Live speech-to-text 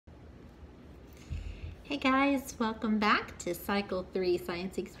Hey guys, welcome back to Cycle 3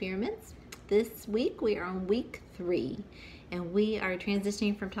 Science Experiments. This week we are on week 3 and we are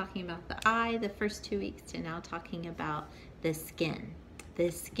transitioning from talking about the eye the first 2 weeks to now talking about the skin.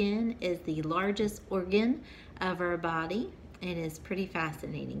 The skin is the largest organ of our body. It is pretty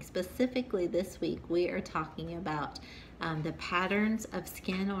fascinating. Specifically this week we are talking about the patterns of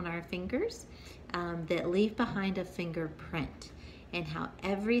skin on our fingers that leave behind a fingerprint, and how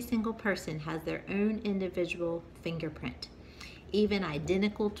every single person has their own individual fingerprint. Even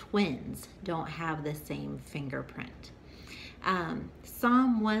identical twins don't have the same fingerprint.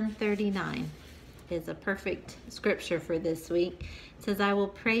 Psalm 139 is a perfect scripture for this week. It says, "I will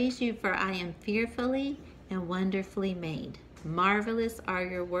praise you, for I am fearfully and wonderfully made. Marvelous are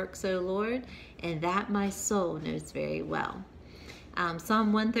your works, O Lord, and that my soul knows very well."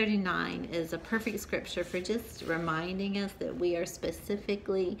 Psalm 139 is a perfect scripture for just reminding us that we are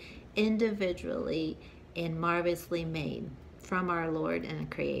specifically, individually, and marvelously made from our Lord and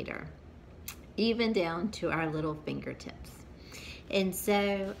Creator, even down to our little fingertips. And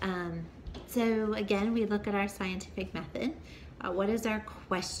so again, we look at our scientific method. What is our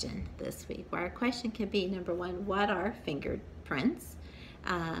question this week? Well, our question could be, number one, what are fingerprints?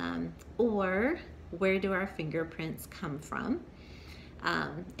 Or where do our fingerprints come from?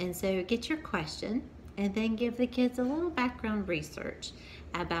 And so get your question and then give the kids a little background research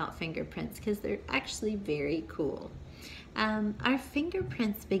about fingerprints, because they're actually very cool. Our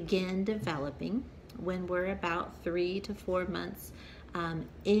fingerprints begin developing when we're about 3 to 4 months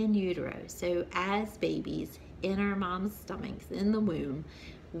in utero. So as babies in our mom's stomachs, in the womb,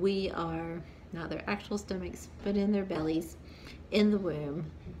 we are, not their actual stomachs, but in their bellies, in the womb,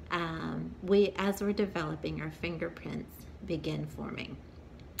 as we're developing, our fingerprints begin forming.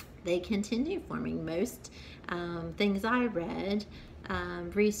 They continue forming. Most things I read,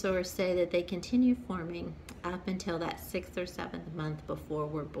 resources say that they continue forming up until that 6th or 7th month before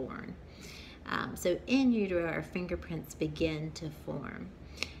we're born. So in utero, our fingerprints begin to form.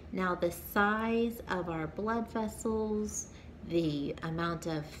 Now, the size of our blood vessels, the amount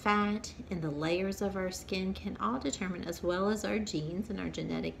of fat in the layers of our skin can all determine, as well as our genes and our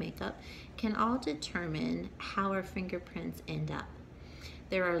genetic makeup, can all determine how our fingerprints end up.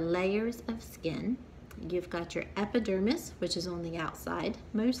 There are layers of skin. You've got your epidermis, which is on the outside,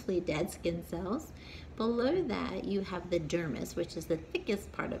 mostly dead skin cells. Below that, you have the dermis, which is the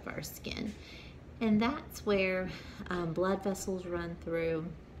thickest part of our skin. And that's where blood vessels run through.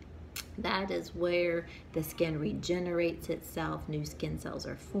 That is where the skin regenerates itself, new skin cells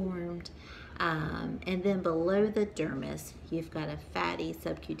are formed. And then below the dermis, you've got a fatty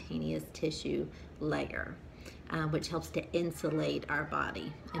subcutaneous tissue layer, which helps to insulate our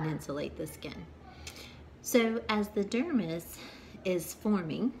body and insulate the skin. So as the dermis is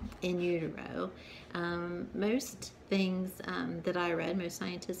forming in utero, most things that I read, most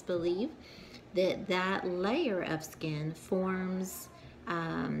scientists believe that that layer of skin forms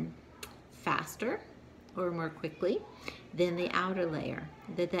faster or more quickly than the outer layer.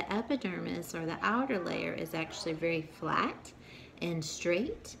 That the epidermis, or the outer layer, is actually very flat and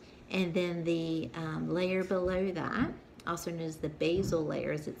straight, and then the layer below that, also known as the basal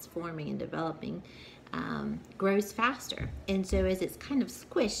layer, as it's forming and developing, grows faster. And so as it's kind of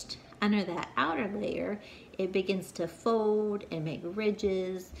squished under that outer layer, it begins to fold and make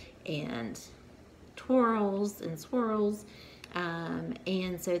ridges and twirls and swirls.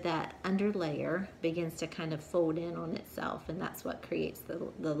 And so that under layer begins to kind of fold in on itself, and that's what creates the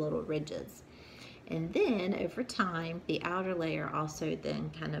little ridges. And then over time, the outer layer also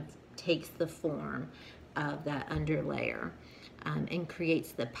then kind of takes the form of that under layer, and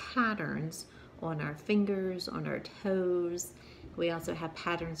creates the patterns on our fingers, on our toes. We also have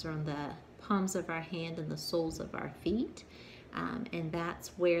patterns on the palms of our hand and the soles of our feet, and that's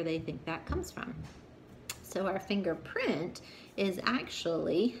where they think that comes from. So our fingerprint is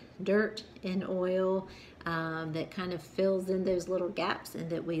actually dirt and oil that kind of fills in those little gaps and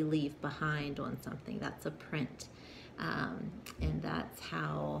that we leave behind on something. That's a print. And that's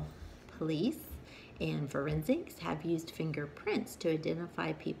how police and forensics have used fingerprints to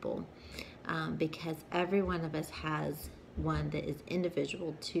identify people, because every one of us has one that is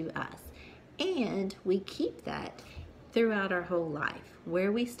individual to us. And we keep that throughout our whole life.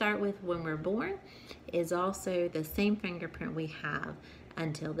 Where we start with when we're born is also the same fingerprint we have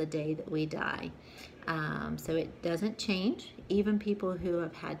until the day that we die. So it doesn't change. Even people who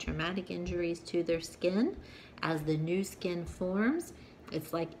have had traumatic injuries to their skin, as the new skin forms,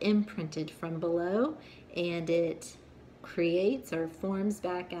 it's like imprinted from below, and it creates or forms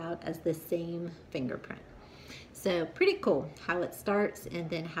back out as the same fingerprint. So pretty cool how it starts and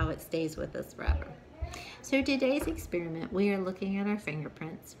then how it stays with us forever. So today's experiment, we are looking at our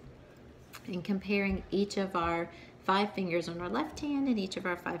fingerprints and comparing each of our 5 fingers on our left hand and each of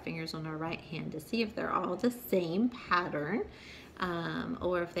our 5 fingers on our right hand to see if they're all the same pattern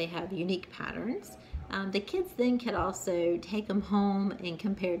or if they have unique patterns. The kids then could also take them home and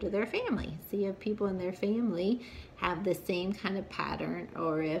compare to their family. See if people in their family have the same kind of pattern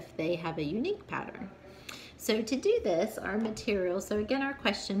or if they have a unique pattern. So to do this, our materials, so again our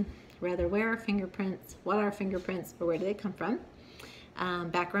question, where are fingerprints, what are fingerprints, or where do they come from?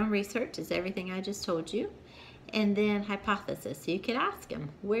 Background research is everything I just told you. And then hypothesis, so you could ask them,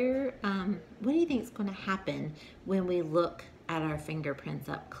 what do you think is going to happen when we look at our fingerprints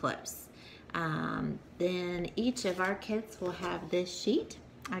up close? Then each of our kids will have this sheet.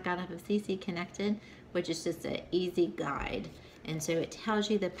 I got off of CC Connected, which is just an easy guide. And so it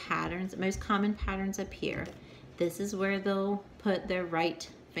tells you the patterns, most common patterns up here. This is where they'll put their right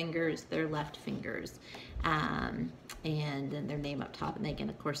fingers, their left fingers, and then their name up top, and they can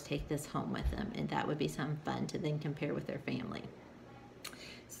of course take this home with them, and that would be some fun to then compare with their family.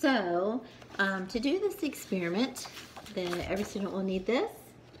 So to do this experiment, then every student will need this.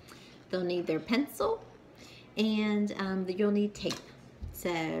 They'll need their pencil, and you'll need tape.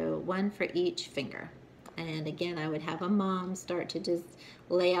 So one for each finger. And again, I would have a mom start to just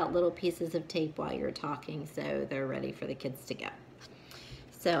lay out little pieces of tape while you're talking so they're ready for the kids to go.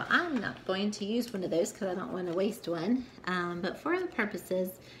 So I'm not going to use one of those because I don't want to waste one. But for the purposes,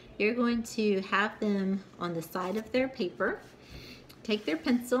 you're going to have them on the side of their paper. Take their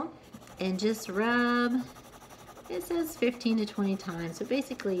pencil and just rub, it says 15 to 20 times. So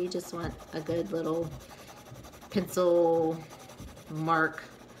basically you just want a good little pencil mark,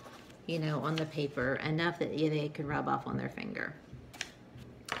 you know, on the paper, enough that they can rub off on their finger.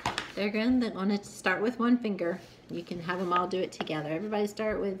 They're going to start with one finger. You can have them all do it together. Everybody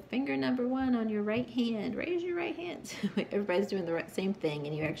start with finger number 1 on your right hand. Raise your right hand. Everybody's doing the same thing,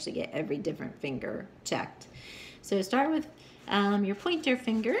 and you actually get every different finger checked. So start with your pointer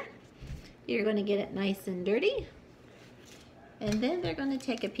finger. You're going to get it nice and dirty. And then they're going to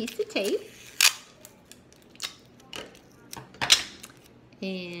take a piece of tape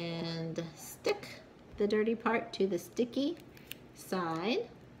and stick the dirty part to the sticky side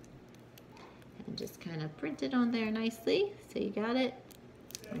and just kind of print it on there nicely. So you got it.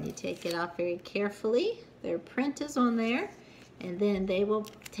 When you take it off very carefully, their print is on there, and then they will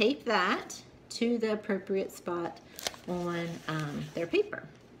tape that to the appropriate spot on their paper.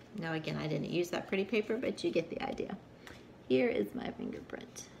 Now again, I didn't use that pretty paper, but you get the idea. Here is my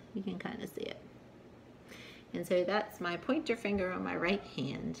fingerprint. You can kind of see it. And so that's my pointer finger on my right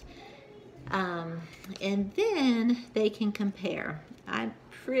hand. And then they can compare. I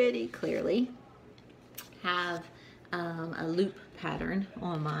pretty clearly have a loop pattern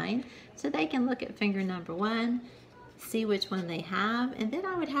on mine. So they can look at finger number 1, see which one they have, and then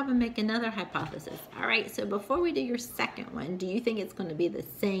I would have them make another hypothesis. All right, so before we do your second one, do you think it's going to be the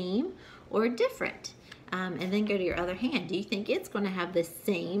same or different? And then go to your other hand. Do you think it's going to have the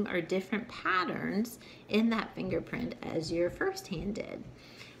same or different patterns in that fingerprint as your first hand did?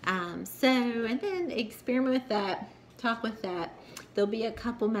 And then experiment with that, talk with that. There'll be a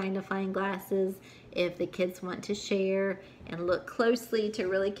couple magnifying glasses if the kids want to share and look closely to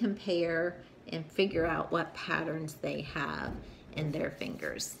really compare and figure out what patterns they have in their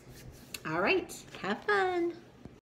fingers. All right, have fun.